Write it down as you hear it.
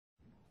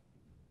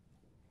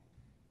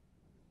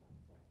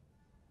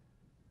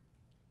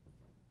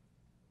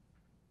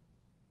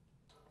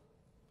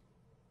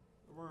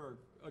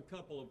a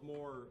couple of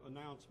more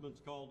announcements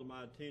called to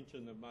my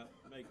attention that I might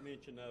make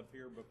mention of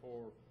here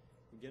before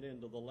we get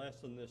into the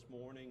lesson this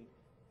morning.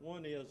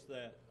 One is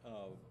that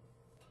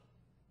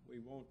we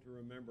want to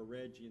remember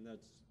Reggie, and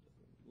that's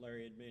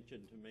Larry had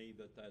mentioned to me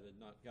that had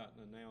not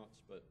gotten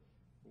announced, but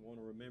we want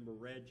to remember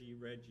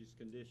Reggie's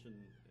condition.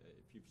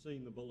 If you've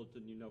seen the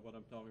bulletin, you know what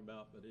I'm talking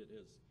about, but it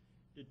has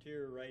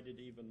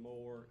deteriorated even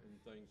more, and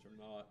things are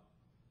not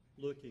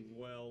looking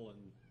well, and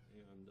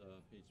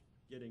he's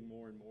getting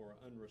more and more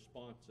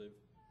unresponsive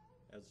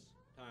as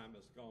time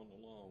has gone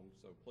along.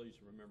 So please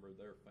remember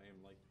their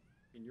family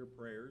in your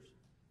prayers.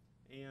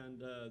 And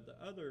the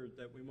other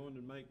that we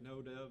wanted to make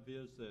note of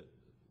is that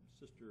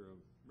Sister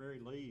Mary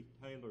Lee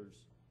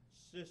Taylor's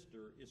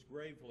sister is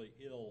gravely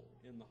ill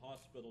in the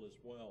hospital as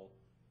well.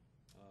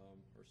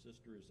 Her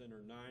sister is in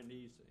her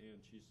 90s,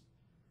 and she's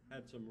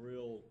had some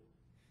real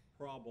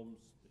problems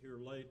here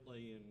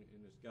lately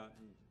and has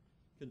gotten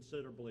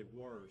considerably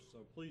worse. So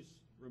please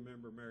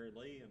remember Mary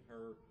Lee and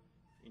her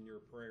in your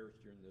prayers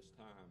during this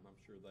time. I'm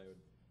sure they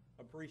would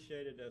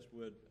appreciate it, as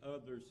would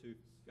others who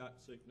got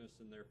sickness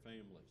in their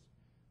families.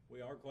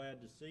 We are glad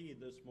to see you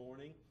this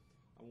morning.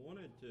 I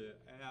wanted to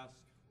ask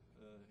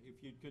if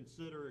you'd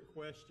consider a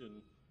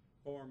question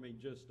for me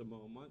just a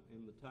moment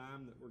in the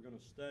time that we're going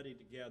to study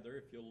together.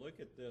 If you'll look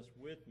at this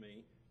with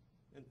me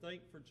and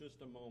think for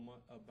just a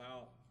moment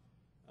about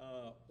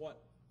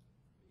what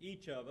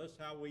each of us,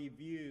 how we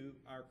view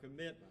our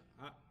commitment.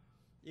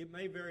 It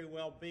may very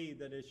well be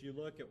that as you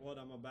look at what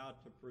I'm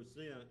about to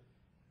present,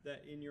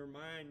 that in your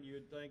mind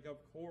you'd think, of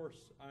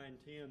course I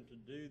intend to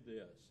do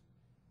this.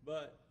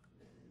 But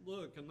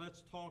look, and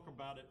let's talk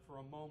about it for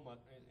a moment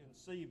and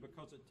see,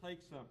 because it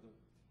takes something.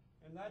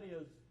 And that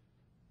is,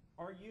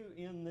 are you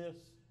in this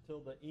till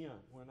the end?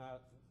 When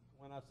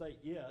I say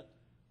it,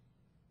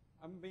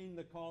 I mean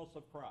the cause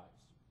of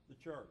Christ, the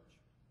church,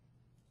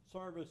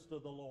 service to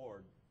the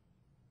Lord,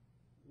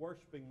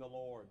 worshiping the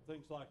Lord,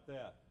 things like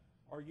that.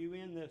 Are you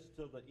in this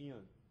till the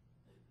end?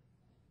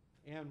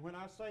 And when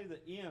I say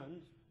the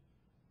end,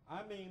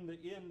 I mean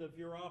the end of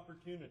your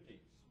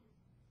opportunities.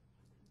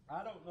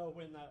 I don't know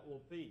when that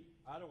will be.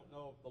 I don't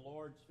know if the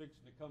Lord's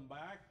fixing to come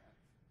back.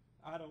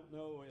 I don't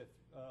know if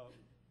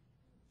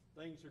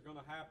things are going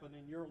to happen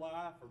in your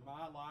life or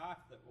my life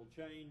that will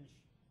change,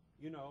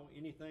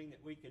 anything that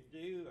we could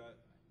do.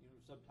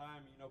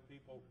 Sometimes,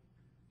 people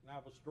can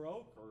have a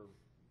stroke or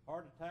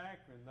heart attack,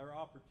 and their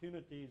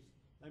opportunities,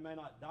 they may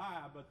not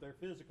die, but their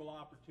physical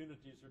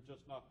opportunities are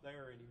just not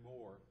there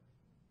anymore.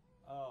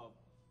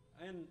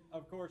 And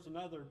of course,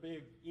 another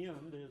big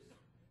end is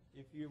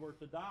if you were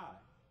to die.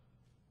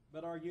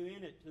 But are you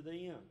in it to the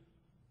end?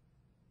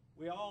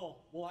 We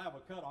all will have a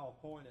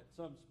cutoff point at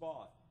some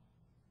spot.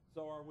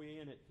 So are we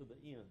in it to the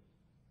end?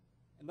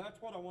 And that's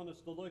what I want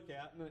us to look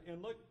at.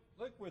 And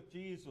look with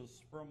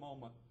Jesus for a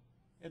moment.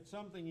 It's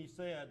something he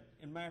said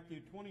in Matthew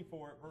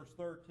 24 at verse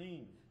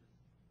 13.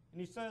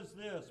 And he says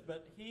this,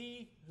 "But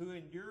he who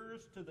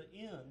endures to the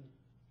end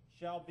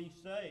shall be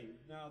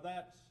saved." Now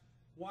that's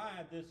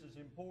why this is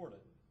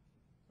important.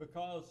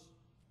 Because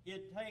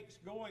it takes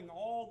going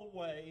all the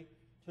way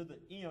to the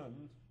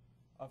end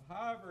of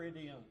however it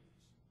ends.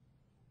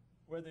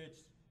 Whether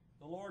it's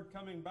the Lord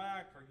coming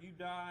back or you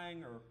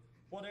dying or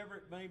whatever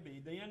it may be,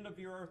 the end of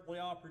your earthly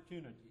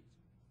opportunities.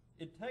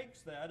 It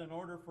takes that in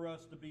order for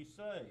us to be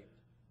saved.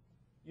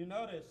 You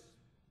notice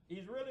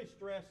he's really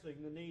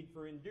stressing the need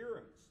for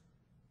endurance.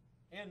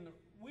 And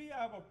we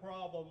have a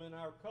problem in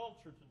our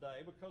culture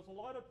today because a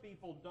lot of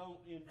people don't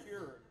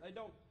endure. They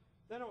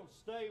don't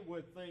stay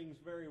with things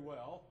very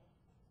well.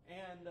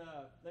 And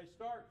they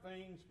start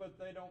things, but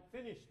they don't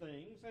finish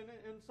things.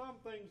 And some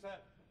things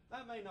that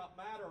may not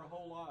matter a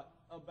whole lot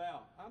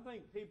about. I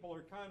think people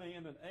are kind of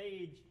in an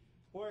age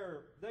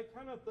where they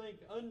kind of think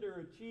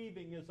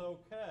underachieving is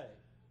okay.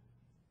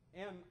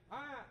 And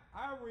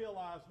I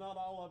realize not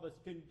all of us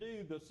can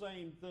do the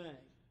same thing.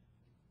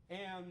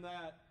 And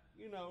that,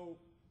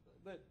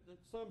 that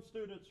some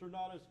students are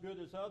not as good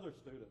as other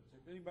students.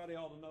 If anybody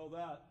ought to know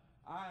that,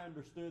 I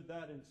understood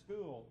that in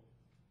school.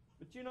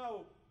 But you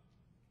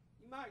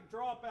might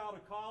drop out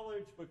of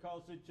college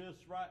because it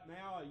just right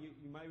now you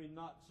maybe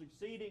not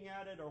succeeding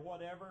at it or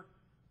whatever.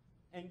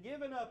 And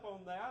giving up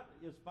on that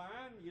is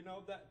fine.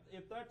 That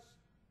if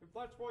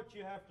that's what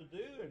you have to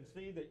do, and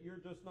see that you're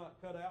just not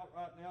cut out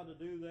right now to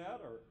do that,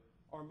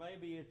 or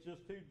maybe it's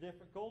just too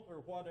difficult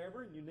or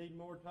whatever and you need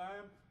more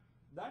time,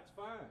 that's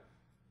fine.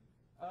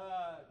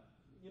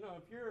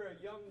 If you're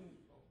a young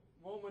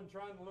woman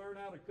trying to learn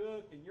how to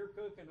cook and you're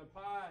cooking a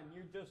pie and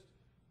you just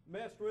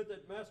mess with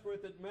it,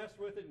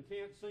 and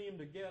can't seem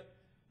to get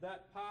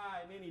that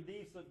pie in any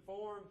decent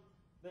form,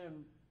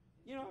 then,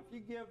 if you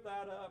give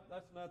that up,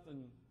 that's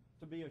nothing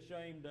to be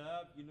ashamed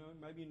of.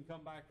 Maybe you can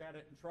come back at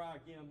it and try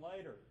again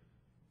later.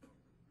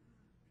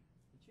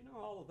 But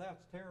all of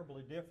that's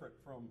terribly different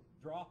from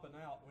dropping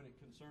out when it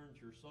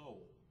concerns your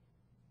soul.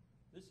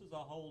 This is a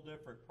whole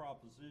different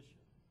proposition.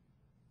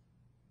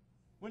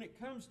 When it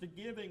comes to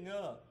giving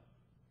up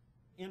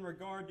in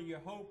regard to your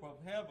hope of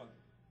heaven,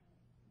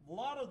 a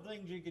lot of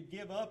things you could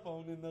give up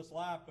on in this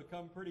life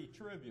become pretty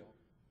trivial.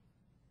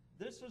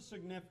 This is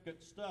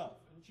significant stuff.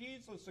 And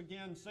Jesus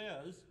again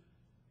says,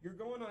 you're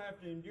going to have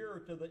to endure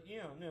to the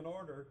end in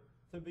order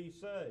to be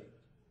saved.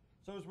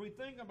 So as we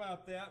think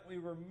about that, we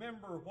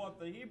remember what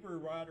the Hebrew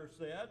writer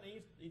said.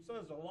 He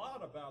says a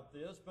lot about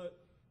this, but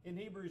in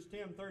Hebrews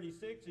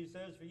 10:36 he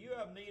says, for you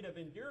have need of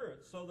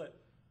endurance, so that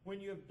when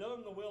you have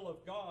done the will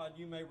of God,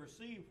 you may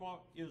receive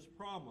what is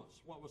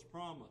promised, what was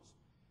promised.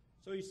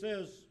 So he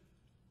says,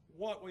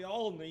 what we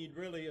all need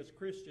really as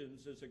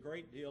Christians is a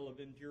great deal of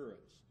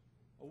endurance,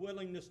 a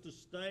willingness to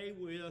stay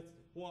with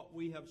what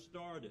we have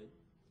started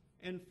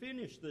and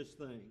finish this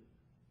thing.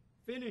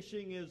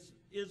 Finishing is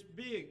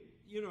big.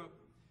 You know,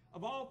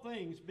 of all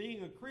things,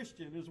 being a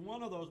Christian is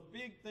one of those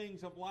big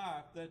things of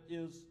life that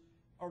is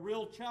a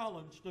real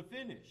challenge to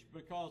finish,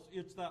 because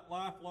it's that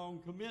lifelong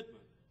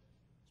commitment,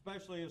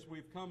 especially as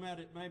we've come at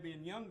it maybe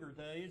in younger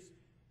days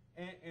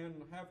and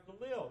have to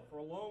live for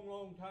a long,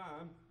 long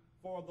time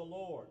for the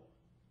Lord.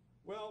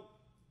 Well,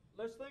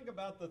 let's think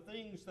about the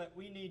things that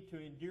we need to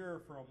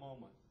endure for a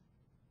moment.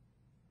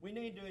 We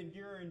need to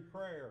endure in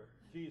prayer,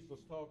 Jesus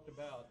talked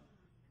about.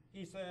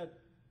 He said,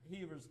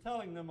 he was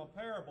telling them a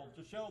parable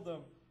to show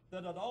them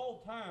that at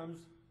all times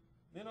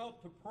men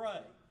ought to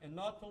pray and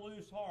not to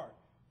lose heart.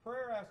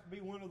 Prayer has to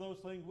be one of those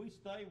things we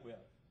stay with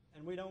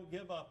and we don't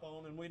give up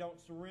on and we don't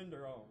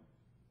surrender on.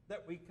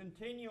 That we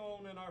continue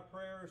on in our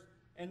prayers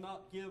and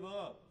not give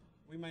up.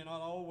 We may not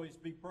always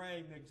be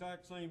praying the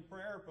exact same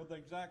prayer for the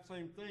exact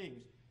same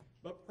things,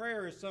 but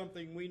prayer is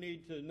something we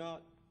need to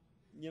not,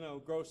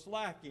 grow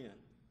slack in.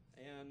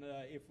 And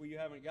if we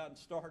haven't gotten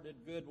started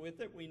good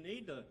with it, we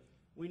need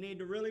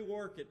to really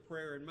work at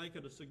prayer and make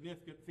it a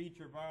significant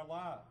feature of our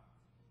life.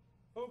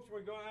 Folks,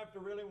 we're going to have to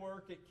really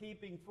work at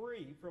keeping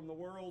free from the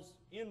world's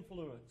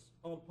influence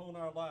upon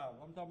our lives.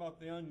 I'm talking about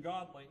the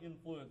ungodly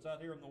influence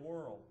out here in the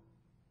world.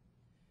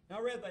 Now,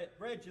 I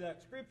read you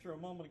that scripture a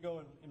moment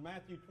ago in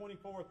Matthew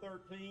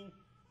 24:13.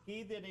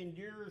 He that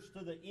endures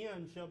to the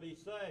end shall be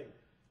saved.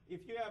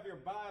 If you have your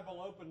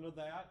Bible open to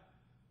that,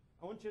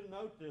 I want you to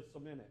note this a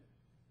minute.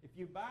 If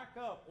you back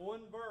up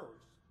one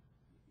verse,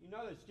 you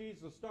notice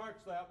Jesus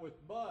starts that with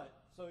but,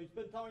 so he's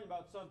been talking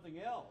about something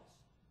else.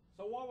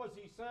 So what was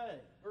he saying?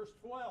 Verse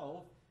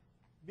 12,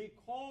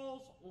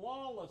 because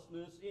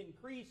lawlessness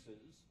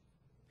increases,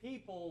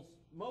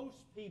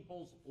 most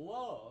people's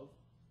love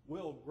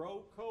will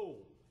grow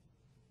cold.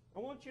 I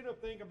want you to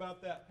think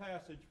about that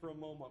passage for a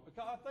moment,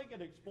 because I think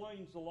it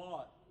explains a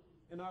lot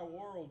in our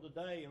world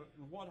today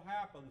and what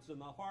happens in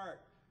the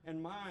heart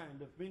and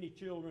mind of many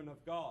children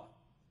of God.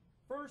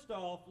 First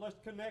off, let's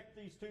connect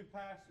these two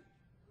passages.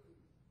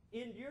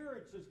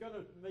 Endurance is going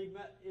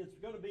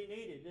to be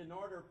needed in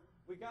order.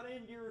 We've got to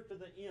endure to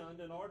the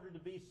end in order to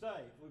be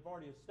saved. We've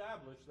already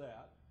established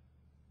that.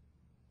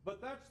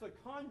 But that's the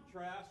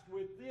contrast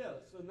with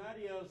this, and that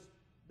is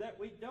that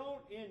we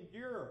don't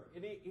endure.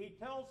 And he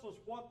tells us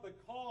what the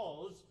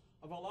cause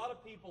of a lot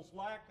of people's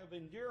lack of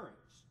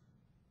endurance.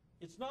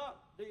 It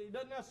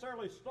doesn't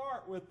necessarily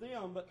start with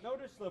them, but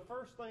notice the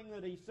first thing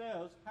that he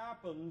says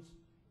happens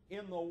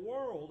in the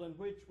world in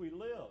which we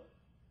live.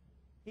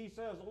 He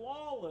says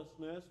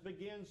lawlessness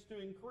begins to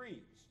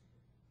increase.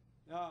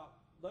 Now,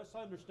 let's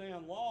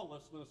understand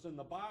lawlessness in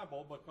the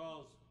Bible,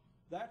 because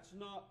that's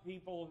not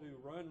people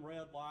who run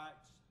red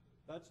lights.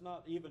 That's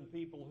not even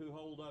people who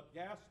hold up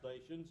gas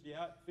stations.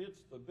 Yeah, it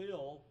fits the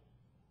bill.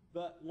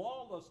 But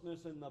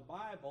lawlessness in the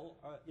Bible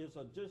is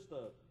just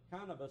a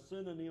kind of a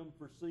synonym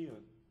for sin.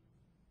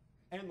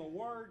 And the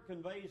word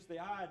conveys the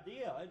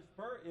idea.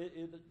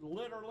 It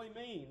literally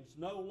means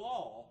no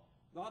law,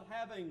 not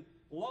having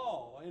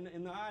law. And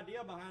the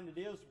idea behind it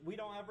is we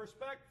don't have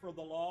respect for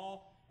the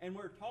law, and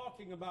we're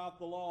talking about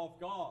the law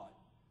of God.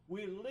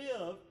 We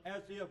live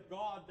as if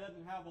God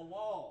doesn't have a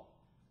law.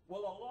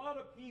 Well, a lot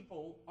of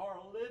people are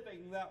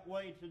living that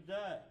way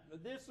today.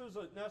 This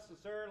isn't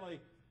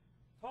necessarily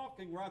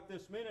talking right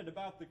this minute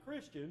about the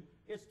Christian.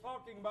 It's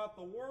talking about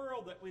the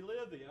world that we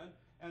live in,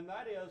 and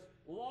that is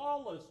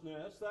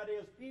lawlessness. That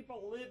is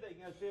people living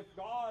as if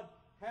God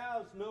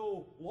has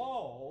no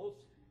laws,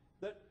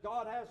 that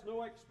God has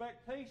no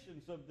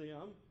expectations of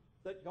them,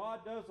 that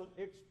God doesn't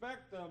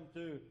expect them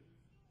to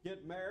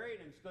get married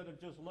instead of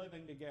just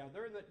living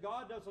together, and that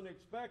God doesn't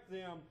expect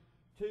them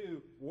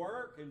to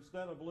work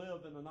instead of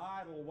live in an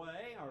idle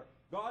way, or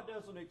God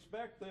doesn't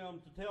expect them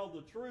to tell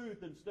the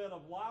truth instead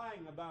of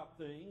lying about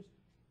things.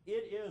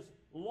 It is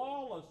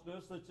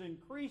lawlessness that's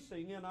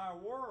increasing in our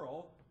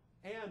world,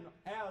 and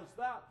as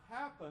that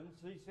happens,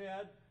 he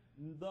said,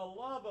 the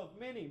love of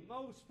many,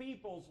 most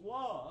people's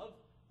love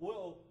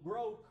will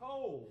grow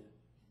cold.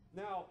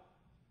 Now,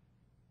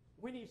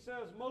 when he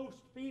says most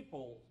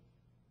people,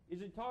 is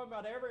he talking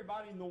about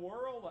everybody in the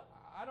world?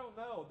 I don't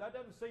know. That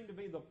doesn't seem to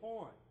be the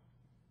point.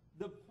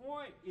 The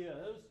point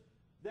is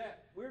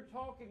that we're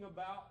talking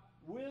about,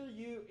 will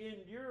you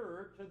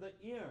endure to the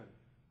end?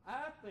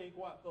 I think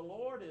what the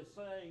Lord is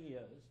saying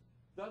is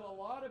that a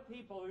lot of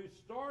people who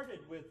started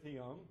with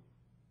him,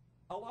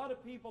 a lot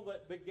of people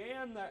that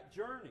began that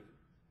journey,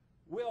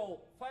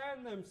 will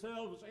find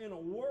themselves in a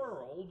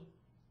world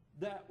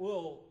that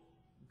will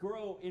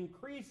grow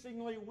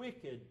increasingly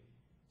wicked,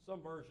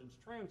 Some versions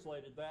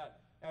translated that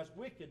as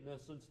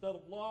wickedness instead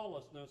of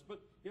lawlessness.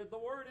 But the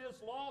word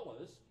is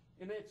lawless,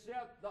 and it's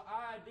the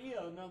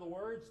idea, in other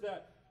words,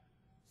 that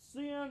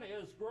sin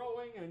is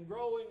growing and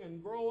growing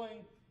and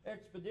growing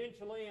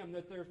exponentially, and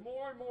that there's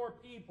more and more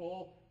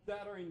people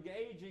that are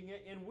engaging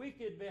in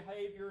wicked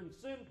behavior and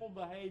sinful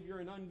behavior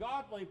and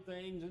ungodly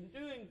things and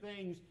doing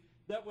things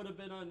that would have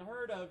been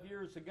unheard of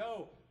years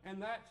ago.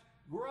 And that's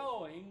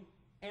growing,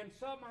 and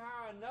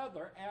somehow or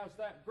another, as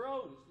that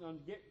grows,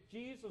 and get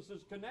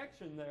Jesus'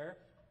 connection there,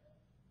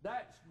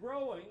 that's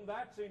growing,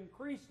 that's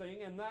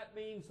increasing, and that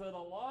means that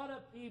a lot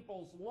of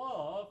people's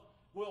love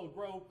will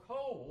grow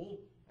cold,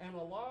 and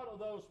a lot of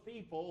those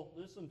people,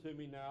 listen to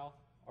me now,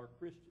 are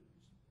Christians.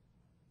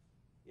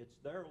 It's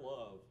their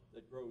love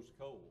that grows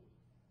cold.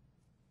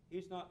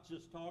 He's not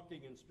just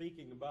talking and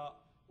speaking about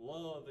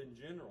love in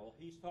general.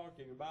 He's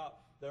talking about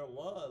their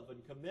love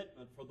and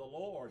commitment for the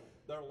Lord,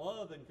 their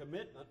love and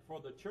commitment for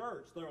the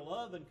church, their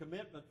love and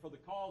commitment for the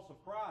cause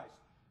of Christ.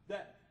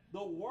 That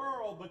the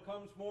world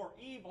becomes more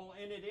evil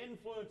and it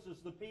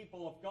influences the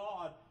people of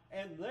God,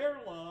 and their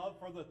love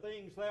for the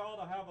things they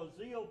ought to have a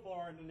zeal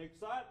for and an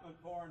excitement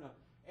for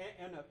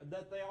and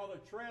that they ought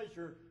to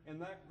treasure,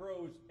 and that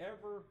grows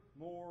ever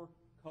more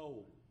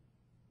cold.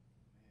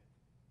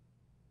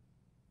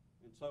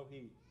 And so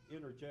he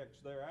interjects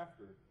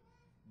thereafter,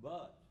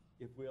 but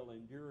if we'll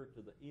endure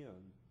to the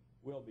end,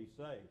 we'll be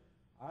saved.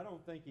 I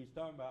don't think he's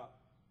talking about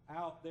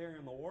out there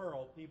in the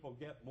world people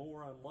get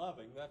more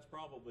unloving. That's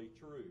probably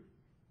true.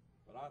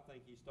 But I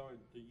think he's talking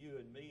to you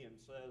and me and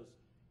says,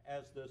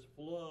 as this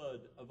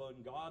flood of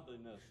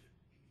ungodliness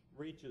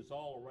reaches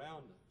all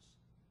around us,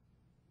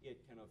 it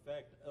can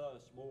affect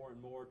us more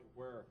and more to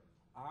where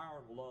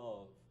our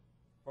love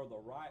for the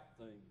right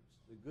things,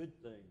 the good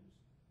things,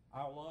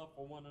 our love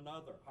for one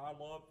another, our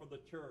love for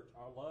the church,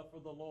 our love for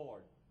the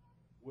Lord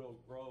will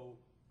grow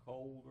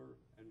colder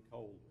and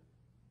colder.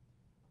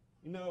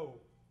 You know,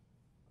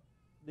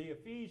 the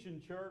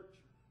Ephesian church,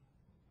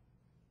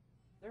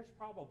 there's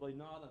probably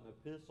not an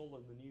epistle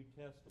in the New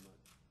Testament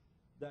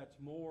that's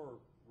more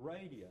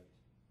radiant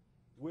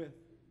with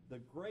the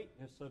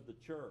greatness of the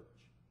church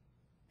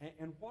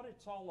and what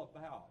it's all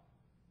about.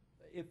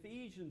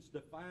 Ephesians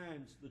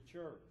defines the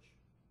church,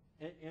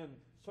 and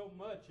so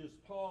much is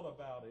taught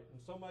about it,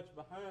 and so much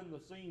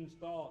behind-the-scenes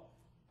thought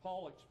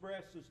Paul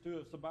expresses to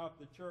us about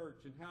the church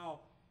and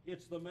how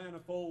it's the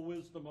manifold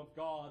wisdom of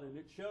God, and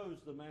it shows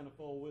the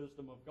manifold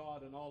wisdom of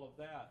God and all of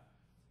that.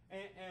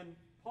 And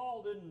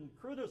Paul didn't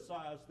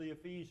criticize the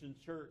Ephesian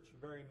church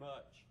very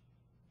much.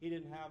 He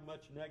didn't have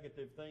much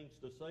negative things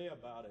to say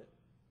about it.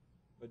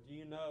 But do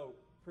you know,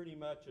 pretty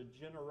much a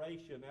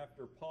generation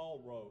after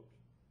Paul wrote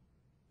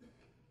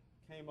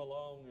came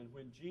along, and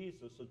when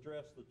Jesus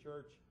addressed the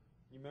church,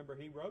 you remember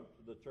he wrote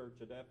to the church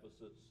at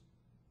Ephesus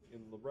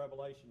in the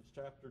Revelations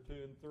chapter 2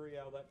 and 3,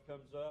 how that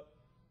comes up.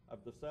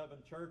 Of the 7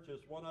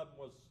 churches, one of them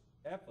was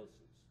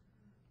Ephesus.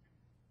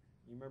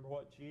 You remember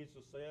what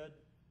Jesus said?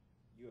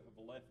 You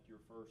have left your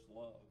first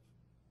love.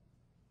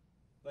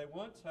 They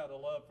once had a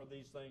love for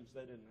these things.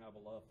 They didn't have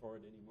a love for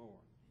it anymore.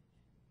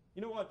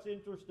 You know what's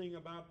interesting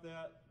about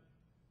that?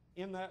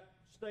 In that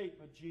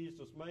statement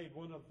Jesus made,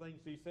 one of the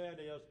things he said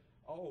is,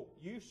 oh,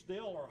 you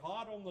still are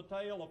hot on the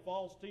tail of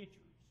false teachers.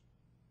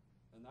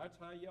 And that's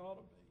how you ought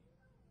to be.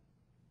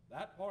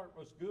 That part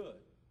was good.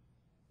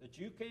 That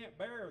you can't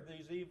bear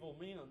these evil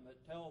men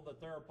that tell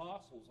that they're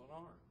apostles and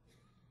aren't.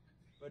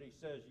 But he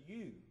says,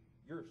 you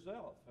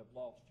yourself have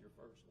lost your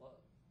first love.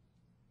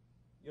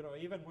 You know,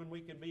 even when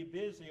we can be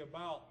busy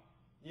about,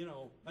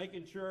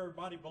 making sure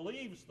everybody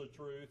believes the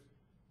truth,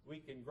 we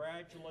can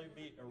gradually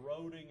be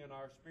eroding in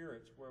our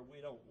spirits where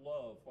we don't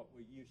love what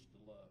we used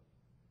to love.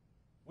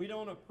 We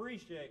don't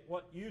appreciate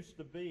what used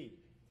to be.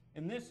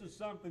 And this is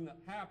something that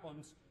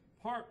happens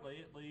partly,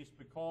 at least,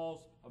 because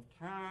of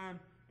time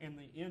and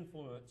the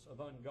influence of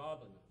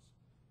ungodliness.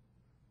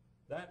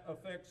 That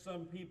affects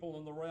some people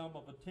in the realm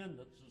of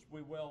attendance, as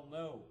we well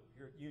know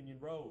here at Union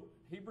Road.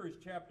 Hebrews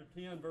chapter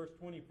 10, verse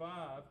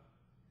 25,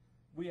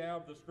 we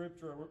have the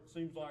scripture, it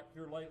seems like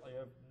here lately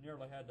I've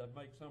nearly had to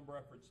make some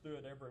reference to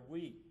it every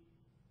week.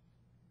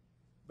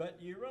 But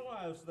you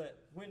realize that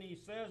when he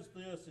says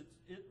this,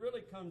 it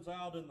really comes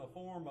out in the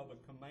form of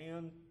a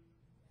command.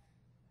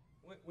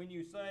 When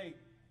you say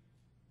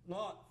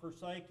not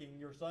forsaking,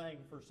 you're saying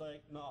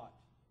forsake not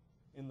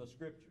in the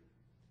scripture.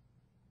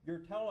 You're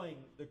telling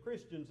the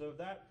Christians of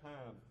that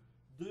time,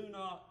 do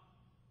not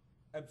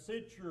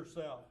absent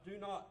yourself, do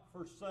not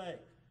forsake.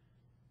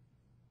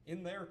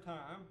 In their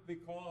time,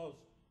 because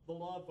the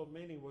love of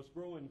many was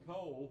growing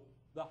cold,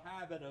 the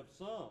habit of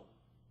some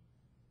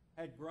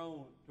had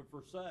grown to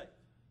forsake.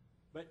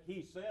 But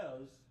he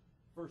says,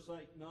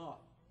 forsake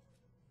not.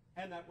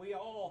 And that we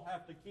all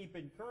have to keep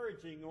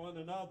encouraging one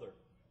another.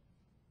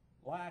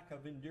 Lack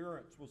of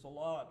endurance was a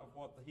lot of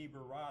what the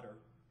Hebrew writer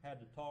had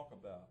to talk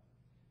about.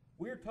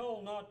 We're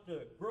told not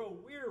to grow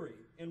weary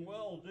in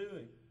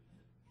well-doing.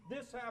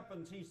 This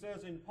happens, he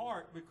says, in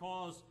part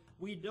because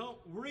we don't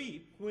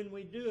reap when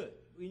we do it.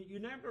 You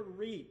never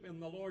reap in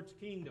the Lord's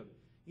kingdom.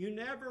 You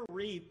never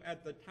reap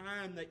at the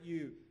time that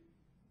you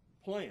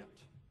plant.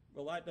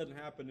 Well, that doesn't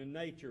happen in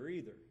nature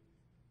either.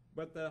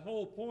 But the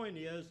whole point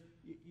is,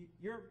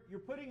 you're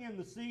putting in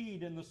the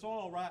seed in the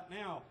soil right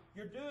now.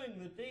 You're doing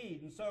the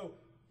deed. And so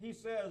he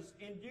says,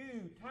 in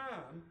due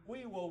time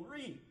we will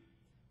reap.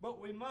 But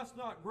we must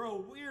not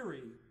grow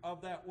weary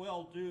of that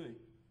well-doing,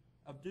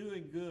 of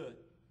doing good.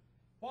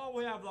 While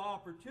we have the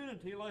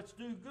opportunity, let's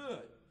do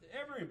good to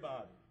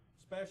everybody,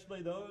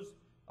 especially those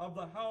of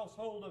the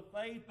household of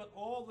faith, but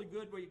all the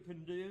good we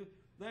can do,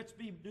 let's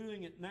be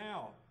doing it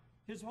now.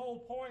 His whole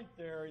point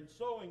there in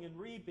sowing and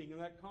reaping, in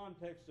that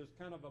context, is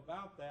kind of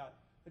about that.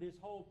 But his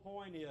whole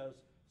point is,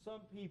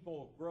 some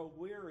people grow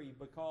weary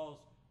because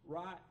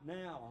right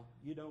now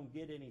you don't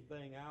get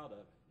anything out of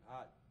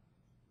it.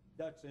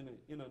 That's in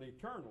an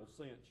eternal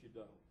sense you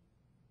don't.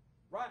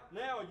 Right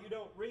now you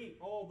don't reap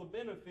all the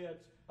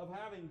benefits of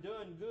having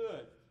done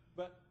good.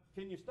 But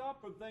can you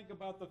stop and think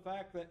about the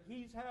fact that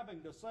he's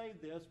having to say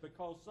this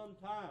because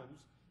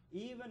sometimes,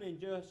 even in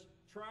just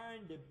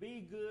trying to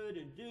be good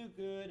and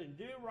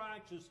do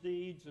righteous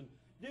deeds and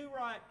do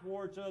right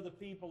towards other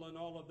people and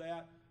all of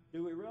that,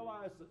 do we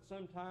realize that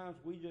sometimes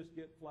we just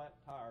get flat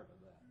tired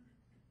of that?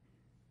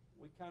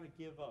 We kind of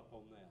give up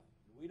on that.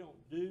 We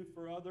don't do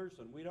for others,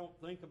 and we don't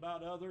think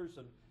about others,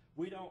 and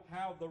we don't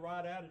have the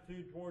right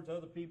attitude towards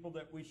other people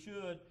that we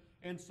should.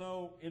 And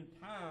so in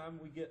time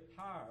we get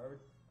tired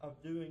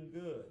of doing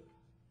good.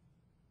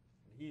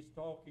 And he's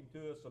talking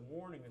to us and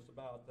warning us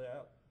about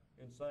that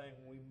and saying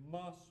we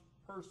must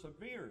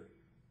persevere.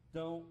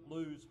 Don't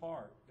lose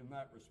heart in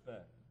that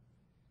respect.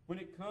 When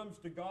it comes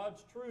to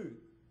God's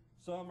truth,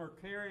 some are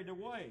carried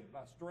away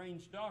by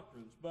strange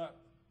doctrines, but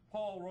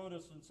Paul wrote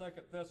us in 2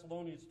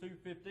 Thessalonians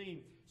 2:15,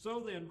 so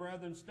then,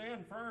 brethren,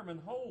 stand firm and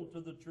hold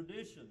to the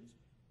traditions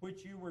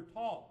which you were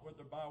taught,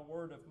 whether by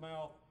word of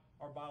mouth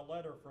or by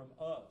letter from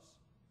us.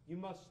 You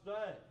must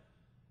stay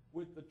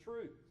with the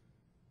truth.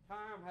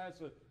 Time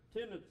has a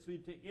tendency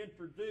to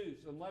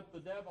introduce and let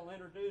the devil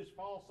introduce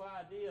false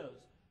ideas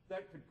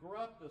that could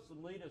corrupt us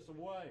and lead us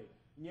away.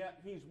 And yet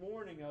he's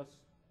warning us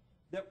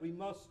that we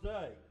must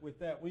stay with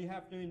that. We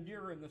have to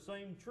endure in the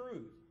same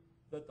truth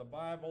that the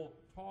Bible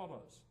taught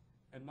us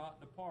and not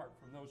depart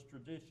from those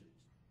traditions.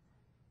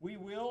 We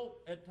will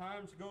at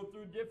times go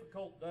through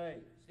difficult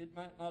days. It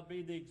might not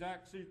be the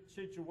exact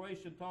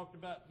situation talked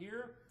about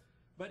here,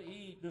 but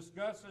he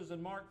discusses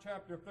in Mark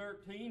chapter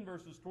 13,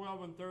 verses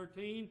 12 and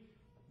 13,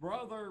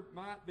 brother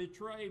might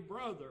betray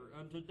brother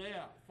unto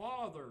death.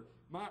 Father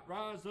might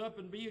rise up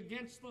and be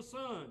against the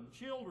son.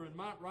 Children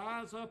might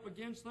rise up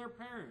against their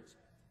parents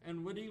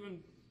and would even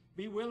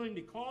be willing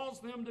to cause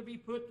them to be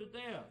put to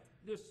death.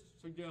 This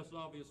suggests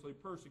obviously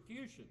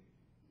persecution.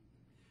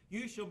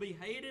 You shall be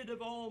hated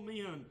of all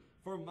men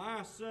for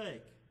my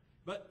sake,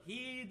 but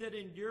he that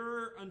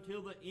endure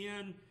until the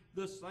end,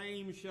 the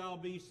same shall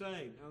be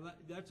saved. Now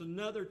that's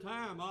another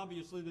time,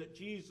 obviously, that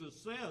Jesus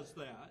says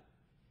that.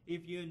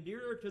 If you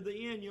endure to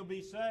the end, you'll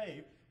be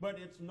saved. But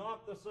it's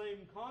not the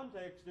same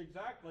context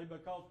exactly,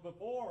 because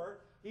before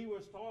he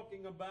was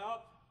talking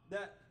about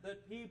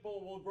that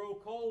people will grow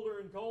colder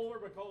and colder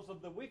because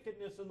of the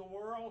wickedness in the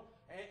world,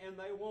 and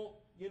they won't,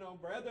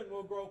 brethren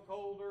will grow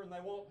colder and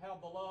they won't have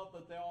the love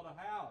that they ought to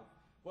have.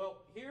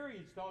 Well, here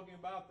he's talking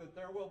about that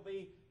there will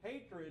be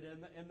hatred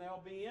and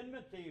there'll be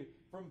enmity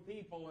from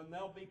people, and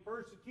there'll be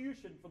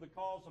persecution for the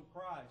cause of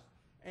Christ.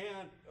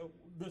 And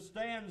the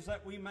stands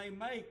that we may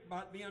make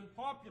might be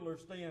unpopular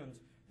stands,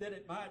 that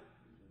it might,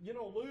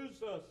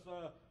 lose us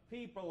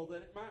people, that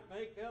it might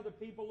make other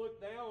people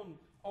look down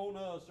on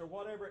us or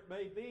whatever it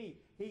may be.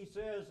 He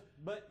says,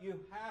 but you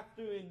have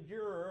to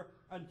endure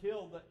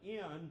until the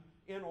end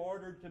in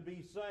order to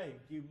be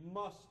saved. You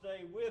must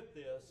stay with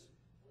this,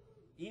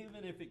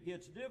 even if it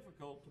gets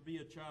difficult to be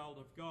a child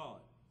of God,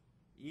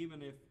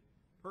 even if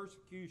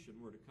persecution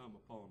were to come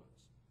upon us.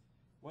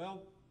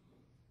 Well,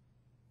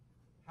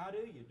 how do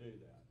you do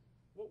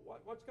that?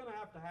 What's going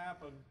to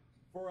happen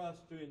for us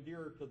to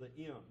endure to the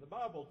end? The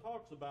Bible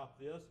talks about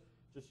this.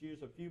 Just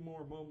use a few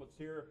more moments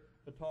here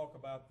to talk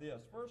about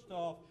this. First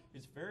off,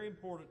 it's very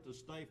important to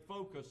stay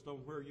focused on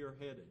where you're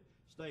headed.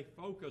 Stay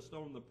focused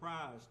on the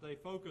prize. Stay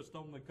focused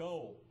on the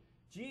goal.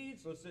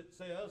 Jesus, it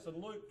says in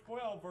Luke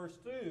 12, verse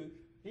 2,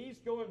 he's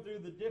going through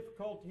the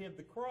difficulty of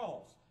the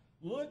cross,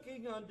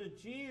 looking unto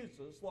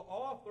Jesus, the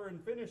author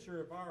and finisher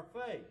of our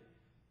faith,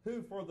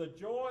 who for the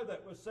joy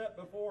that was set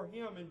before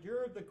him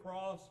endured the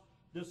cross,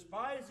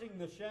 despising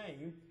the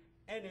shame,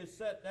 and is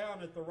set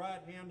down at the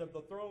right hand of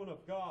the throne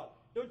of God.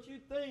 Don't you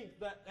think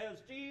that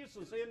as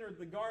Jesus entered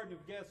the Garden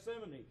of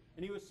Gethsemane,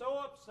 and he was so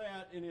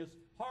upset and his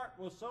heart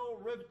was so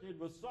riveted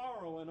with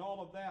sorrow and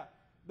all of that,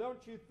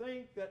 don't you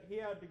think that he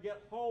had to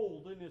get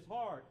hold in his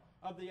heart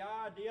of the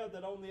idea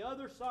that on the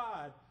other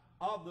side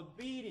of the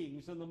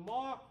beatings and the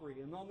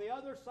mockery, and on the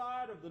other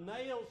side of the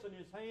nails in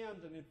his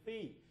hands and his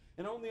feet,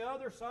 and on the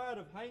other side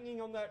of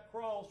hanging on that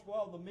cross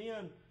while the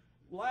men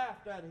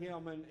laughed at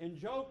him and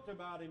joked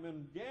about him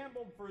and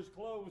gambled for his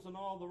clothes and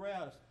all the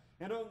rest,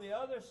 and on the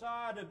other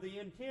side of the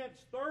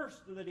intense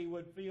thirst that he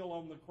would feel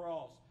on the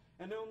cross,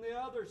 And on the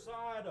other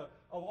side of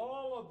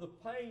all of the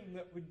pain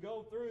that would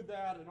go through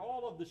that and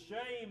all of the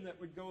shame that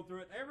would go through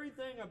it,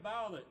 everything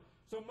about it,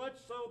 so much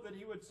so that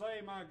he would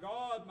say, my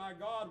God,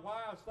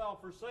 why hast thou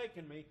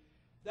forsaken me?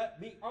 That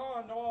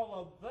beyond all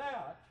of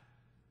that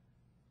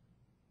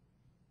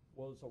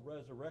was a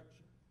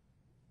resurrection.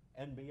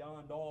 And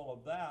beyond all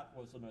of that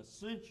was an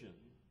ascension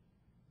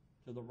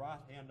to the right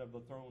hand of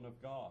the throne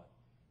of God.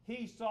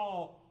 He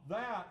saw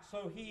that,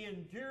 so he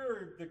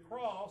endured the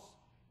cross.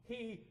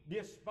 He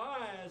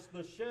despised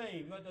the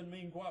shame. That doesn't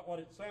mean quite what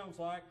it sounds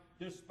like.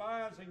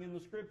 Despising in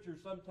the Scripture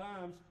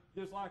sometimes,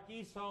 just like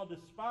Esau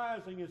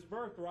despising his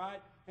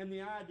birthright, and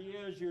the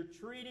idea is you're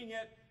treating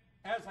it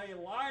as a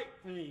light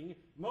thing.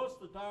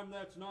 Most of the time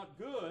that's not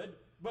good,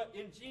 but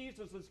in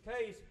Jesus'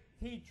 case,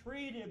 he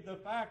treated the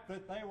fact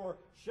that they were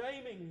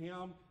shaming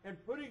him and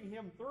putting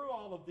him through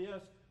all of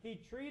this, he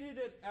treated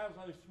it as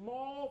a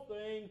small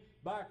thing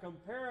by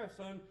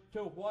comparison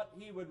to what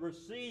he would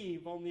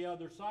receive on the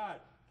other side.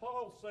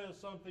 Paul says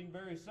something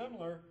very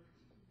similar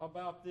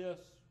about this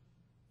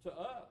to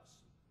us.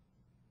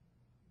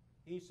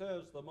 He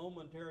says the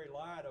momentary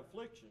light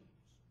afflictions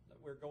that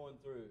we're going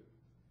through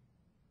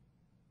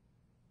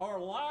are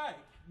light.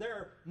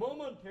 They're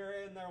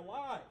momentary in their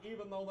light,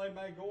 even though they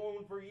may go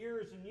on for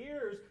years and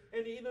years,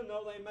 and even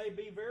though they may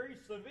be very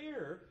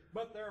severe,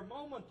 but they're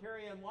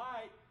momentary in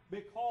light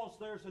because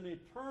there's an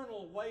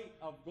eternal weight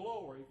of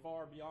glory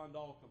far beyond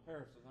all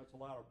comparison. That's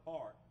the latter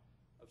part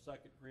of 2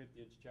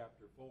 Corinthians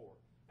chapter 4.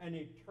 An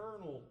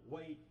eternal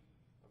weight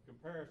of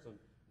comparison.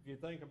 If you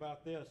think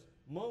about this,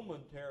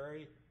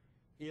 momentary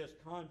is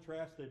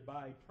contrasted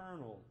by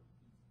eternal,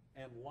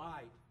 and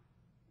light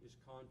is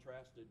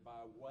contrasted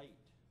by weight.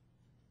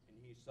 And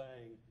he's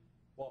saying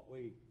what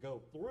we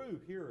go through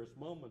here is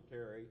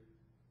momentary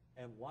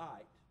and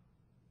light,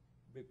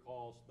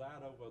 because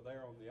that over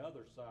there on the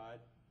other side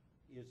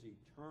is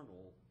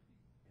eternal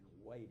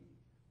and weighty.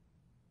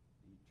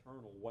 The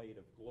eternal weight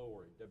of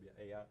glory.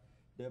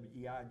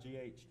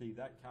 W-E-I-G-H-T,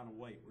 that kind of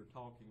weight we're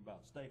talking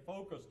about. Stay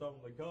focused on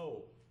the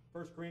goal.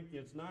 1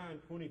 Corinthians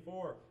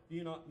 9:24, do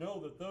you not know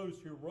that those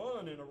who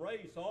run in a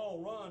race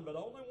all run, but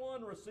only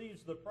one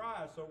receives the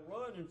prize? So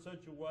run in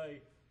such a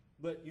way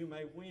that you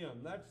may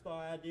win. That's the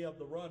idea of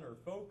the runner,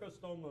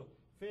 focused on the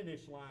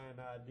finish line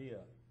idea.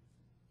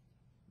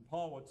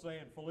 Paul would say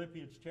in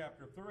Philippians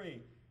chapter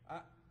 3,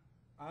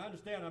 I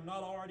understand I've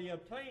not already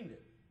obtained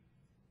it.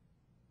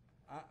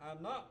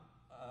 I'm not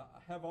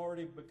have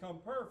already become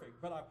perfect,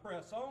 but I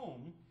press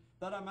on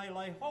that I may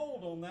lay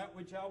hold on that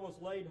which I was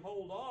laid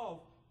hold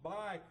of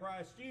by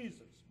Christ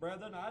Jesus.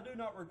 Brethren, I do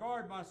not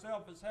regard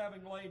myself as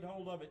having laid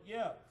hold of it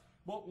yet,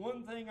 but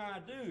one thing I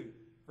do,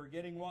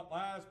 forgetting what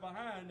lies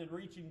behind and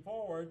reaching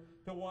forward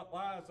to what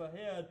lies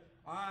ahead,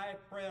 I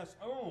press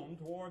on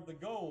toward the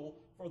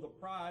goal for the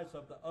prize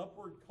of the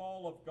upward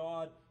call of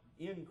God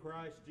in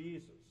Christ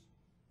Jesus.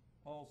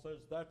 Paul says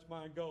that's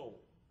my goal.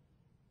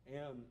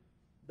 And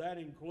that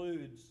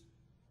includes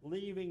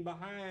leaving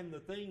behind the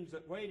things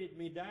that weighted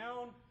me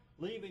down,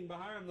 leaving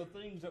behind the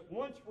things that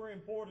once were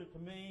important to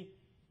me,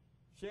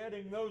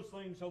 shedding those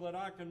things so that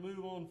I can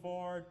move on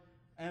forward,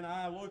 and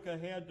I look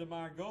ahead to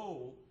my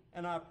goal,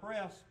 and I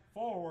press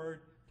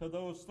forward to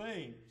those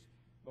things.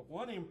 But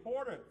one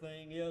important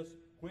thing is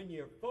when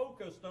you're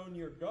focused on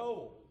your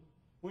goal,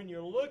 when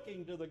you're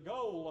looking to the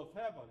goal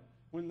of heaven,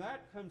 when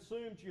that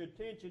consumes your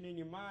attention in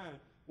your mind,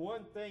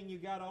 one thing you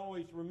got to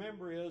always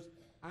remember is,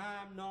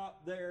 I'm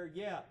not there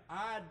yet.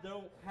 I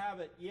don't have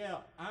it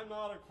yet. I'm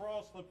not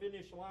across the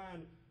finish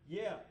line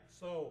yet.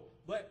 So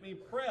let me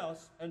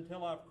press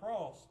until I've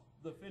crossed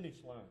the finish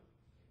line.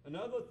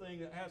 Another thing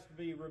that has to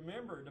be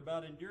remembered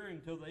about enduring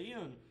to the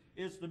end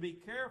is to be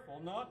careful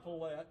not to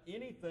let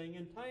anything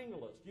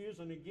entangle us.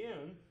 Using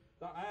again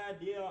the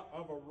idea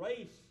of a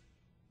race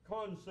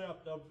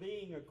concept of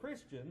being a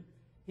Christian,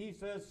 he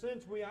says,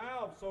 since we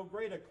have so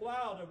great a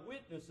cloud of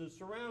witnesses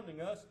surrounding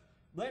us,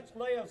 let's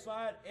lay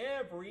aside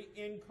every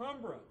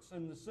encumbrance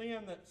and the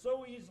sin that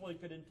so easily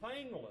could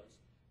entangle us.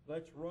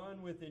 Let's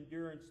run with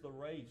endurance the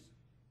race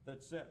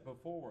that's set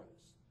before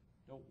us.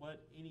 Don't let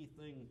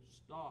anything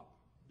stop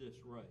this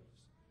race.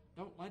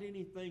 Don't let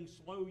anything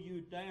slow you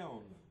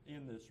down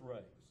in this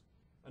race.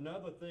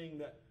 Another thing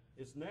that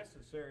is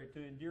necessary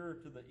to endure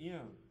to the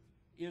end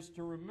is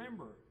to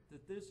remember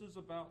that this is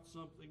about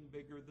something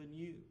bigger than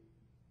you.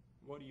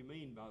 What do you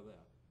mean by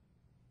that?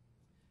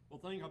 Well,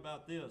 think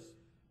about this.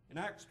 In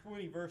Acts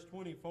 20, verse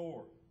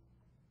 24,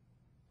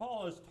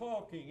 Paul is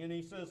talking and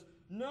he says,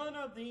 none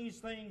of these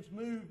things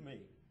move me,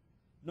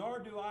 nor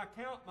do I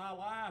count my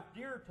life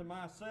dear to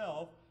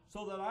myself,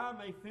 so that I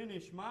may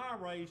finish my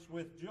race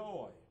with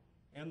joy,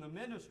 and the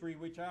ministry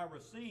which I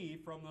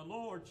received from the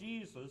Lord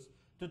Jesus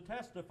to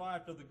testify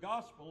to the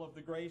gospel of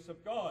the grace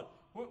of God.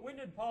 When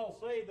did Paul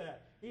say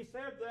that? He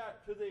said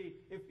that to the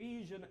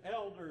Ephesian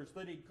elders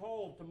that he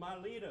called to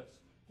Miletus.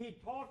 He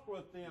talked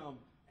with them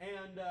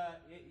and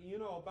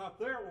about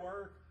their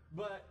work,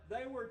 but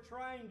they were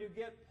trying to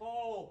get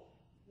Paul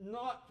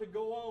not to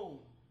go on,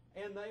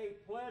 and they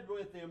pled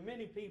with him.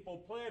 Many people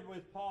pled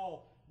with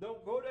Paul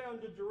Don't go down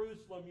to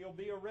Jerusalem. You'll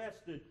be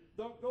arrested.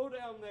 Don't go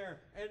down there.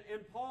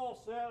 And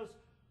Paul says,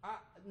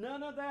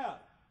 none of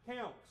that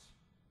counts.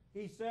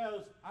 He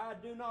says, I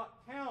do not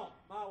count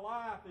my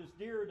life as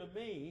dear to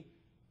me.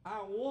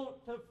 I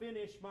want to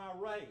finish my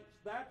race.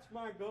 That's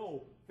my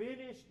goal.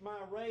 Finish my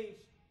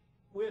race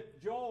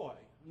with joy.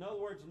 In other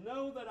words,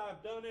 know that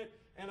I've done it,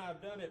 and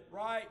I've done it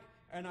right,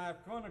 and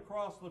I've come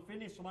across the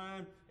finish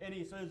line. And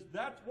he says,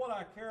 that's what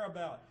I care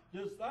about.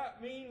 Does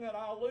that mean that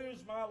I'll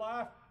lose my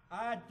life?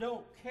 I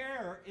don't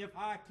care if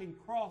I can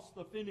cross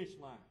the finish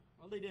line.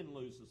 Well, he didn't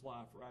lose his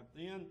life right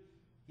then.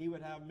 He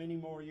would have many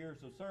more years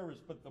of service,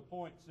 but the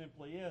point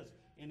simply is,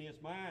 in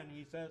his mind,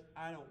 he says,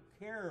 I don't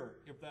care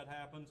if that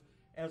happens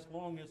as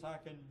long as I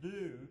can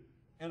do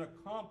and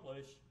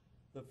accomplish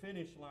the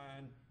finish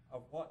line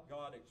of what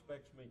God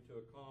expects me to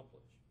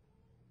accomplish.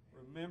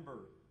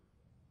 Remember,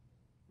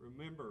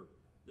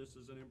 this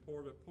is an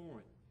important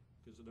point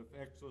because it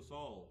affects us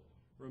all.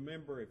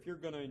 Remember, if you're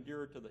going to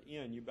endure to the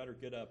end, you better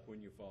get up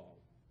when you fall.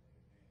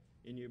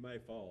 And you may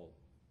fall.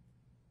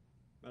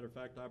 Matter of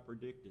fact, I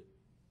predict it.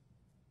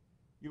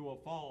 You will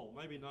fall,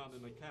 maybe not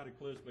in a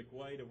cataclysmic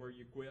way to where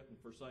you quit and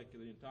forsake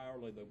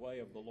entirely the way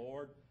of the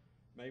Lord.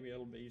 Maybe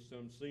it'll be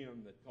some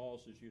sin that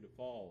causes you to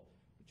fall.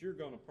 But you're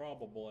going to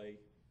probably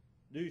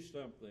do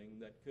something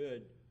that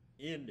could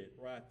end it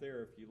right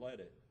there if you let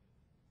it.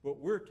 But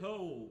we're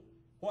told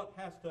what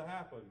has to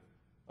happen.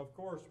 Of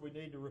course, we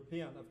need to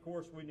repent. Of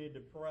course, we need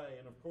to pray.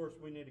 And of course,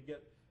 we need to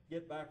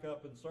get back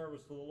up in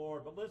service to the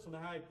Lord. But listen to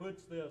how he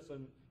puts this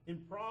in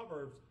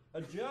Proverbs.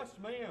 A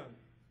just man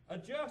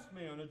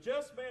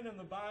in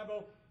the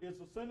Bible is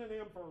a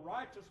synonym for a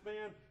righteous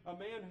man, a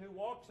man who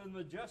walks in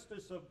the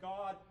justice of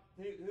God,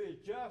 who is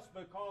just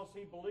because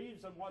he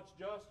believes in what's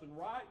just and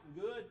right and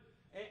good.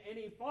 And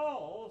he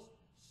falls,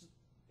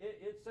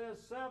 it says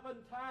 7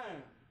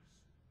 times.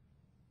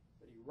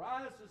 But he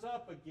rises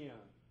up again.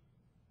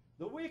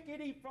 The wicked,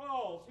 he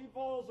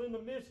falls in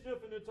the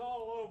mischief, and it's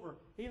all over.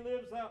 He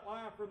lives that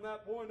life from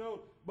that point on.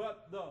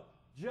 But the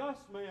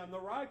just man, the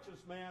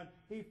righteous man,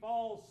 he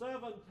falls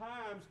 7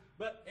 times,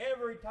 but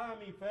every time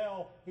he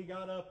fell, he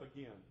got up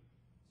again.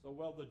 So,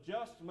 well, the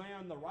just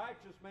man, the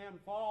righteous man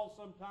falls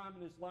sometime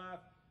in his life?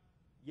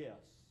 Yes.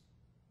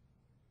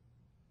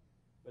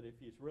 But if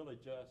he's really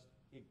just,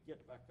 he'd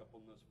get back up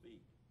on those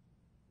feet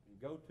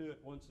and go to it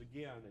once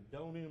again, and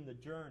don't end the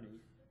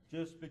journey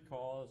just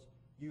because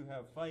you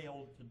have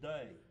failed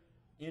today.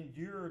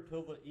 Endure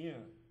till the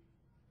end.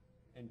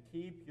 And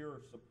keep your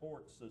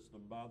support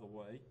system, by the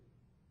way.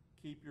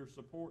 Keep your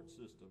support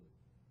system.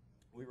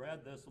 We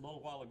read this a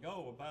little while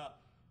ago about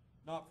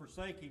not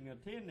forsaking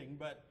attending,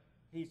 but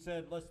he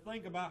said, let's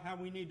think about how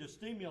we need to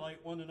stimulate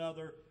one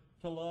another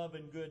to love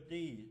and good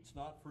deeds,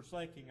 not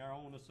forsaking our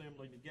own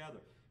assembly together.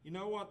 You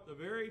know what? The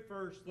very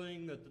first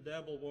thing that the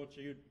devil wants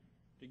you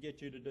to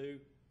get you to do,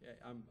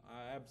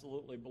 I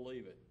absolutely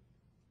believe it.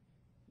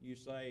 You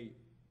say,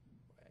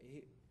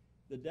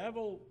 the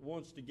devil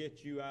wants to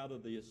get you out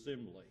of the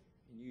assembly.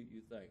 And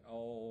you think,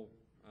 oh,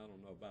 I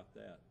don't know about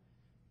that.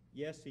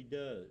 Yes, he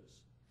does,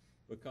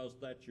 because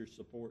that's your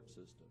support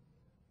system.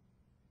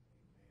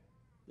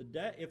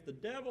 If the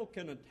devil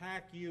can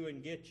attack you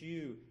and get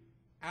you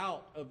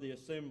out of the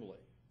assembly,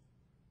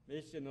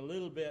 this in a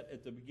little bit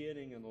at the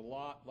beginning and a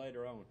lot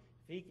later on,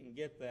 if he can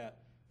get that,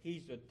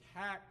 he's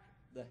attacked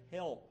the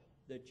help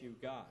that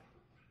you've got.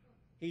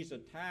 He's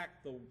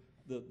attacked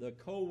the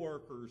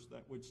co-workers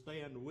that would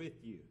stand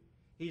with you.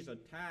 He's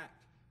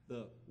attacked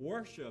the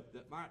worship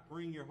that might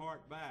bring your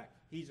heart back.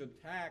 He's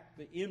attacked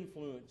the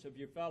influence of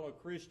your fellow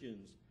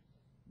Christians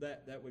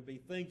that would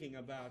be thinking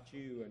about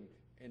you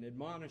and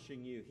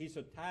admonishing you. He's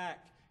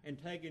attacked and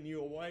taken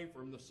you away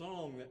from the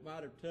song that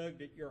might have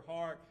tugged at your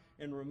heart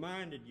and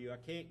reminded you, I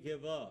can't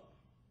give up.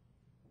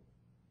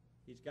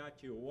 He's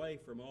got you away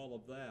from all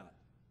of that.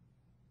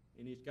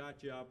 And he's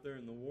got you out there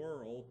in the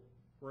world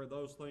where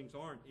those things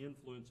aren't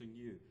influencing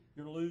you.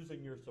 You're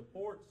losing your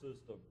support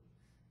system.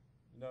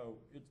 You know,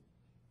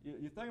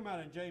 you think about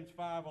it in James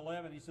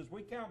 5:11, he says,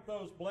 we count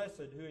those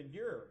blessed who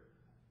endure.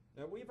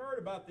 Now, we've heard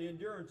about the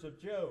endurance of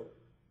Job.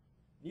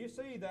 You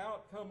see the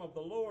outcome of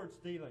the Lord's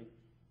dealing.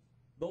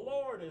 The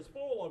Lord is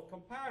full of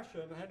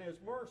compassion and is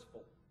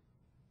merciful.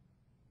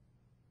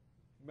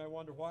 You may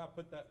wonder why I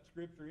put that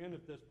scripture in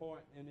at this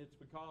point, and it's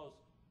because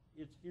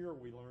it's here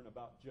we learn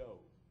about Job.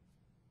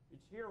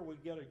 It's here we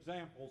get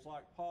examples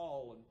like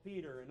Paul and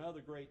Peter and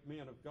other great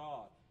men of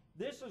God.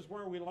 This is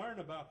where we learn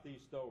about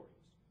these stories.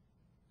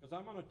 Because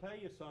I'm going to tell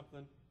you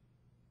something.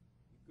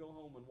 You go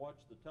home and watch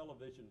the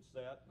television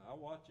set, and I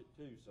watch it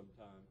too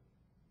sometimes.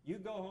 You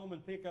go home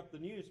and pick up the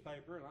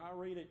newspaper, and I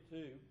read it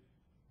too.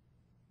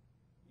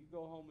 You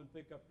go home and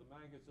pick up the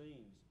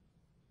magazines.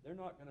 They're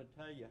not going to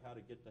tell you how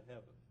to get to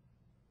heaven.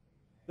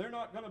 They're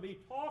not going to be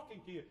talking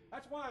to you.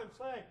 That's why I'm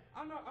saying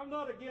I'm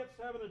not against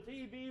having a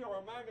TV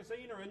or a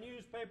magazine or a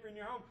newspaper in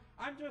your home.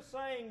 I'm just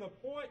saying the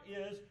point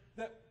is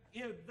that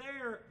if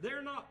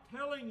they're not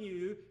telling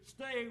you,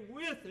 stay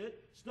with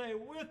it, stay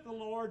with the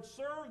Lord,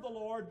 serve the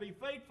Lord, be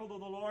faithful to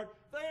the Lord.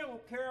 They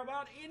don't care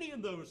about any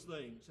of those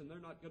things, and they're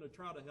not going to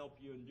try to help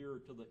you endure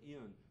to the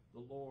end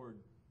the Lord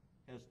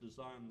has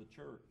designed the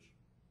church.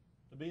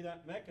 To be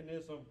that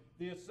mechanism,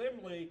 the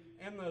assembly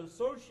and the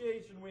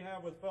association we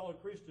have with fellow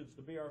Christians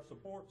to be our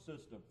support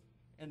system.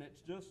 And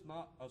it's just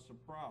not a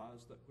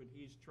surprise that when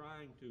he's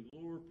trying to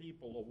lure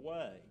people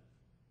away,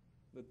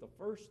 that the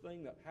first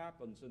thing that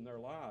happens in their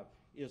life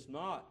is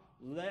not,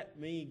 let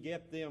me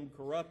get them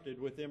corrupted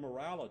with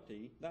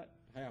immorality. That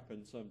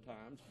happens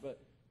sometimes,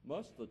 but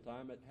most of the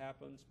time it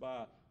happens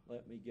by,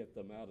 let me get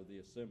them out of the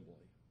assembly.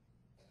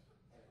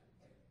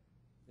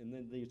 And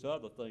then these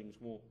other things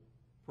will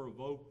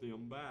provoke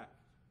them back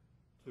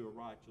to a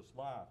righteous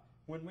life.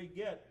 When we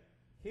get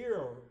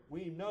here,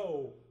 we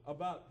know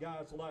about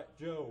guys like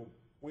Job.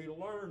 We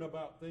learn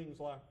about things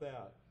like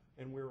that,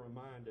 and we're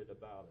reminded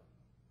about it.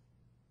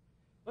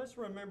 Let's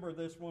remember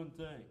this one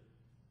thing.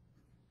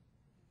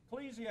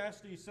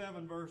 Ecclesiastes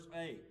 7 verse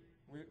 8.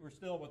 We're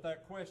still with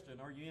that question,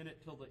 are you in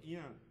it till the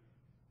end?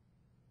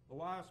 The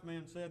wise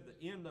man said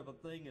the end of a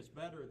thing is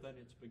better than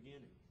its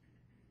beginning.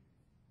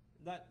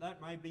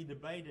 That may be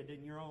debated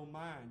in your own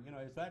mind. You know,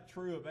 is that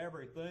true of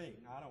everything?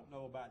 I don't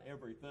know about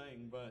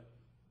everything, but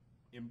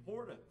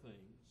important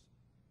things,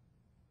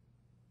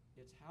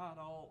 it's how it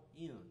all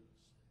ends.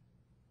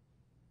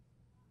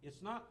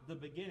 It's not the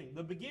beginning.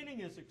 The beginning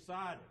is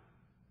exciting.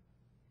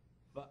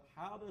 But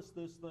how does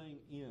this thing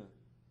end?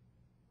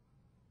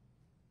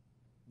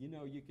 You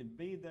know, you can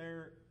be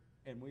there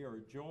and we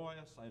are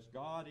joyous as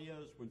God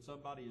is when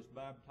somebody is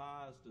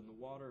baptized in the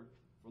water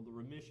for the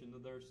remission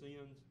of their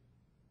sins.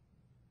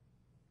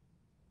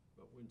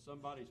 But when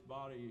somebody's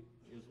body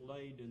is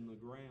laid in the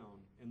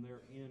ground and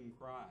they're in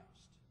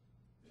Christ,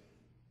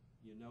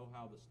 you know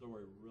how the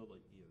story really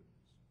ends.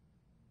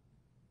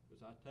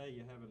 Because I tell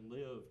you, having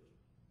lived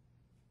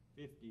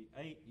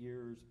 58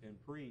 years and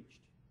preached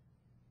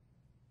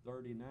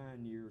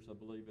 39 years, I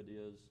believe it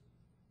is,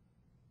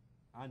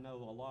 I know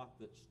a lot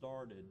that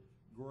started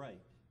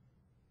great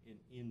and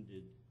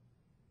ended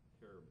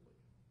terribly.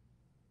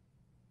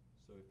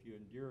 So if you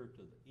endure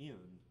to the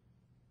end,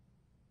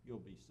 you'll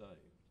be saved.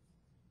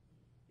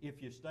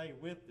 If you stay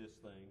with this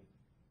thing,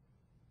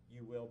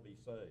 you will be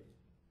saved.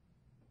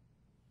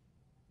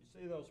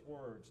 You see those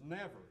words,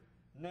 never,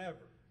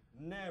 never,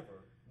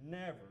 never,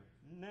 never,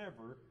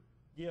 never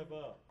give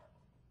up.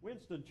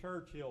 Winston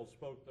Churchill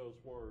spoke those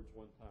words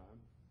one time.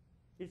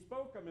 He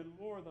spoke them in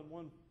more than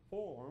one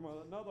form.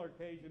 On another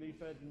occasion, he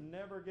said,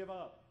 never give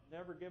up,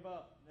 never give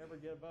up, never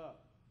give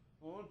up.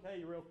 I want to tell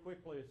you real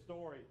quickly a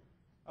story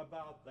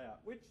about that.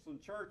 Winston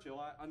Churchill,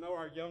 I know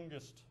our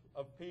youngest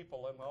of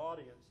people in the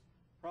audience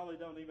probably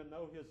don't even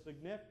know his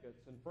significance,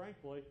 and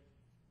frankly,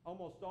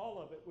 almost all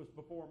of it was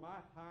before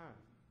my time.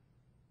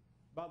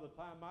 By the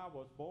time I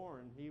was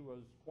born, he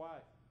was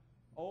quite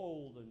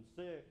old and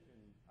sick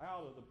and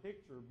out of the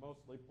picture,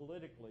 mostly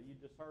politically. You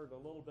just heard a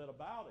little bit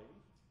about him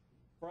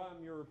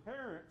from your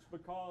parents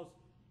because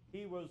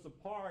he was a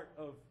part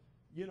of,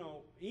 you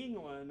know,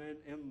 England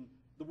and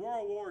the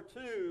World War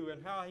II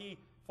and how he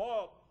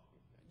fought,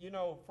 you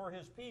know, for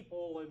his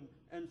people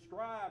and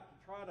strived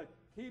to try to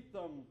keep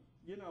them,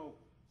 you know,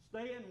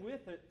 staying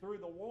with it through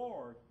the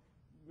war.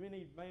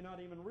 Many may not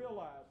even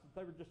realize that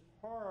they were just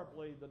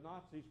horribly, the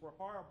Nazis were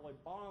horribly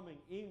bombing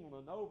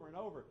England over and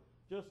over,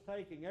 just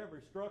taking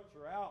every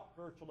structure out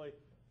virtually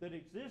that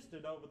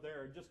existed over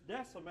there, just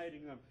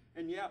decimating them.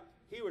 And yet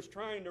he was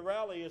trying to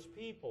rally his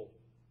people.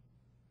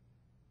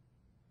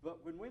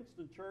 But when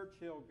Winston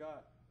Churchill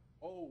got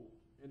old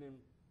and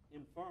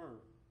infirm,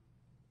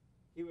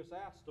 he was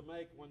asked to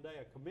make one day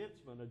a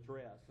commencement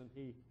address, and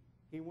he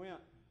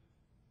went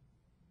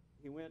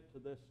to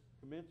this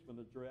commencement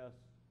address.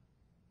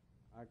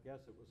 I guess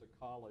it was a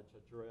college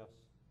address,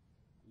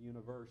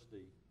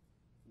 university.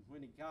 And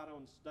when he got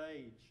on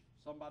stage,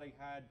 somebody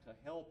had to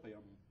help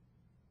him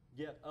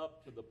get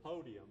up to the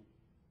podium.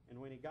 And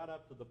when he got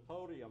up to the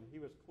podium, he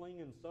was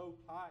clinging so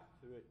tight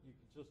to it, you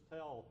could just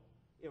tell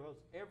it was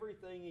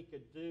everything he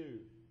could do,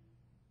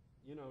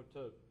 you know,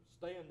 to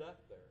stand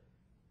up there.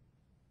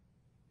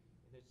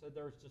 And they said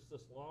there was just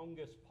this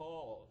longest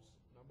pause.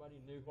 Nobody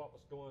knew what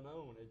was going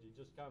on. Had you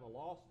just kind of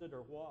lost it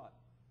or what?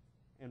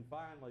 And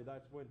finally,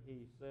 that's when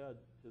he said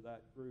to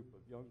that group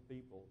of young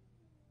people,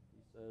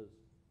 he says,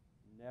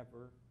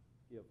 never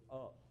give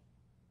up.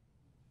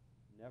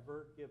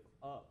 Never give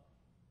up.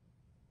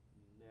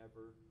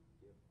 Never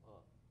give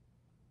up.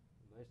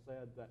 And they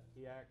said that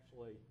he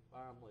actually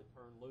finally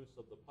turned loose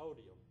of the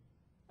podium,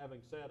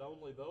 having said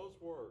only those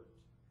words,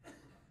 and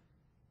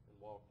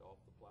walked off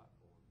the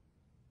platform.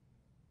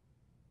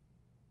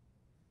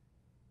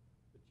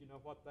 But you know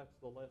what? That's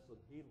the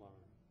lesson he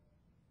learned.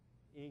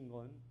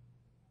 England,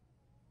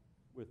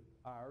 with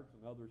ours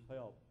and others'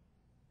 help,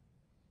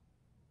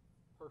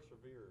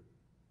 persevered,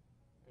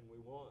 and we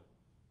won.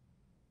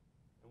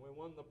 And we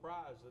won the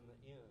prize in the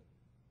end.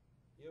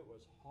 It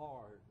was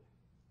hard.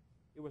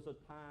 It was a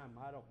time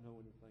I don't know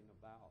anything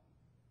about,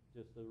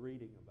 just the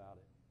reading about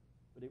it.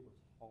 But it was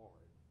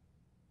hard.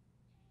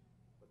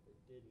 But they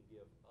didn't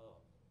give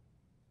up,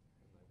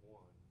 and they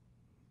won.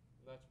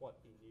 And that's what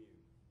he knew.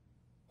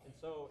 And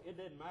so it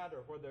didn't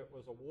matter whether it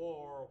was a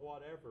war or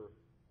whatever.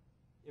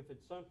 if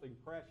it's something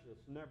precious,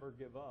 never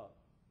give up.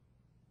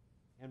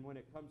 And when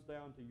it comes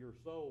down to your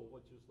soul,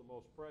 which is the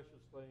most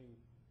precious thing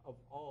of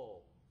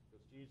all,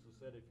 because Jesus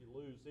said if you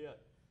lose it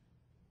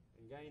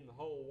and gain the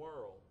whole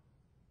world,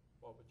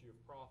 what would you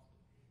have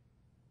profited?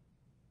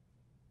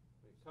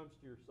 When it comes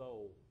to your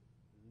soul,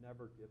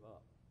 never give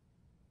up.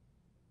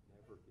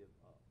 Never give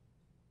up.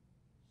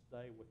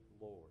 Stay with the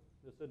Lord.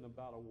 This isn't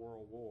about a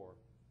world war.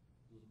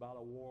 This is about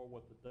a war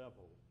with the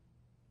devil.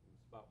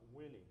 It's about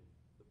winning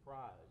the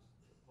prize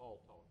that Paul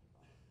talked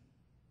about.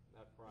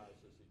 And that prize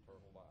is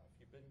eternal life.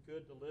 You've been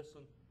good to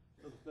listen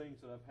to the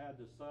things that I've had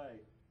to say.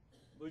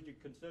 Would you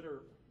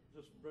consider,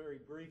 just very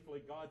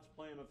briefly, God's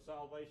plan of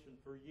salvation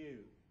for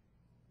you?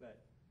 That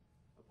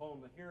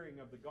upon the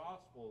hearing of the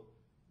gospel,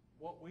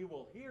 what we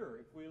will hear,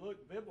 if we look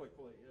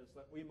biblically, is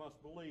that we must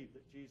believe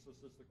that Jesus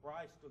is the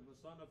Christ and the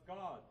Son of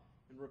God,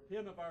 and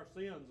repent of our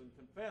sins and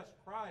confess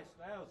Christ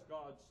as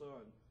God's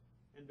Son,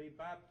 and be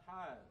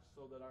baptized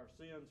so that our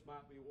sins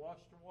might be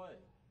washed away.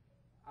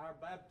 Our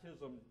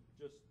baptism,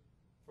 just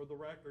for the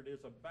record, is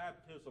a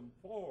baptism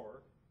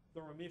for the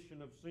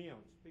remission of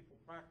sins. People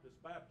practice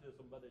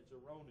baptism, but it's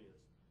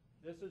erroneous.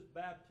 This is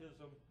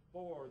baptism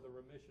for the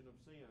remission of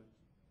sins.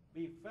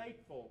 Be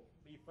faithful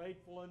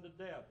unto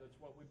death. That's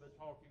what we've been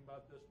talking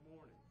about this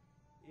morning.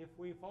 If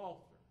we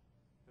falter,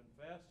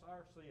 confess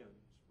our sins,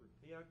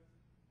 repent,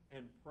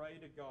 and pray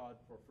to God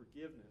for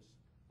forgiveness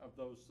of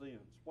those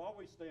sins. While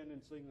we stand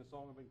and sing the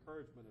song of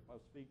encouragement, if I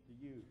speak to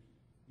you,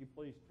 you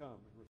please come and